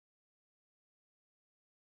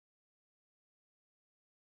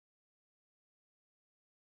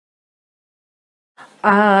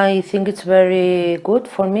I think it's very good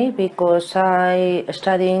for me because I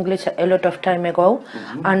studied English a lot of time ago,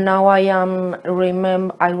 and now I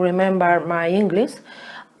remember my English,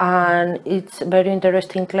 and it's very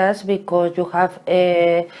interesting class because you have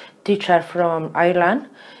a teacher from Ireland.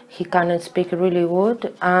 He can speak really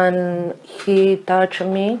good, and he taught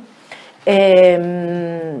me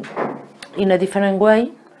in a different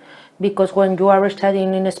way, because when you are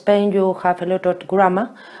studying in Spain you have a lot of grammar,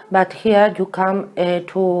 but here you come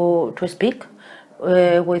to speak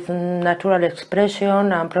with natural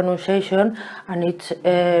expression and pronunciation, and it's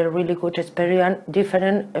a really good experience,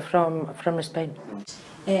 different from Spain.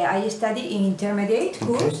 I study in intermediate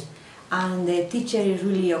course, and the teacher is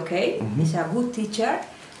really okay. He's a good teacher.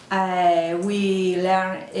 We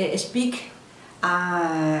learn speak,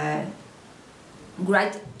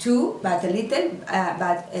 write too, but a little.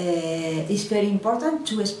 But it's very important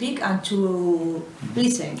to speak and to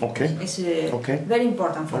listen. Okay. It's very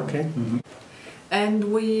important for me. And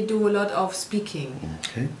we do a lot of speaking.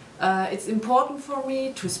 Okay. It's important for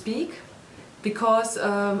me to speak because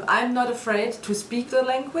I'm not afraid to speak the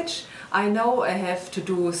language. I know I have to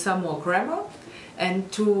do some more grammar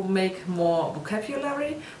and to make more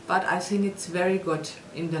vocabulary, but I think it's very good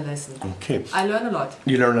in the lesson. Okay. I learn a lot.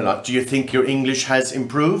 You learn a lot. Do you think your English has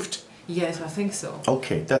improved? Yes, I think so.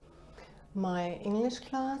 Okay. My English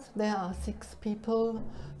class, there are 6 people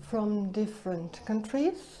from different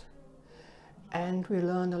countries, and we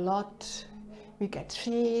learn a lot. We get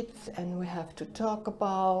sheets and we have to talk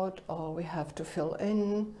about, or we have to fill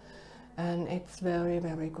in, and it's very,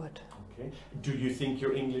 very good. Okay. Do you think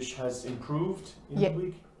your English has improved in the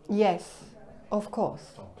week? Yes, of course.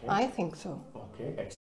 Okay. I think so. Okay.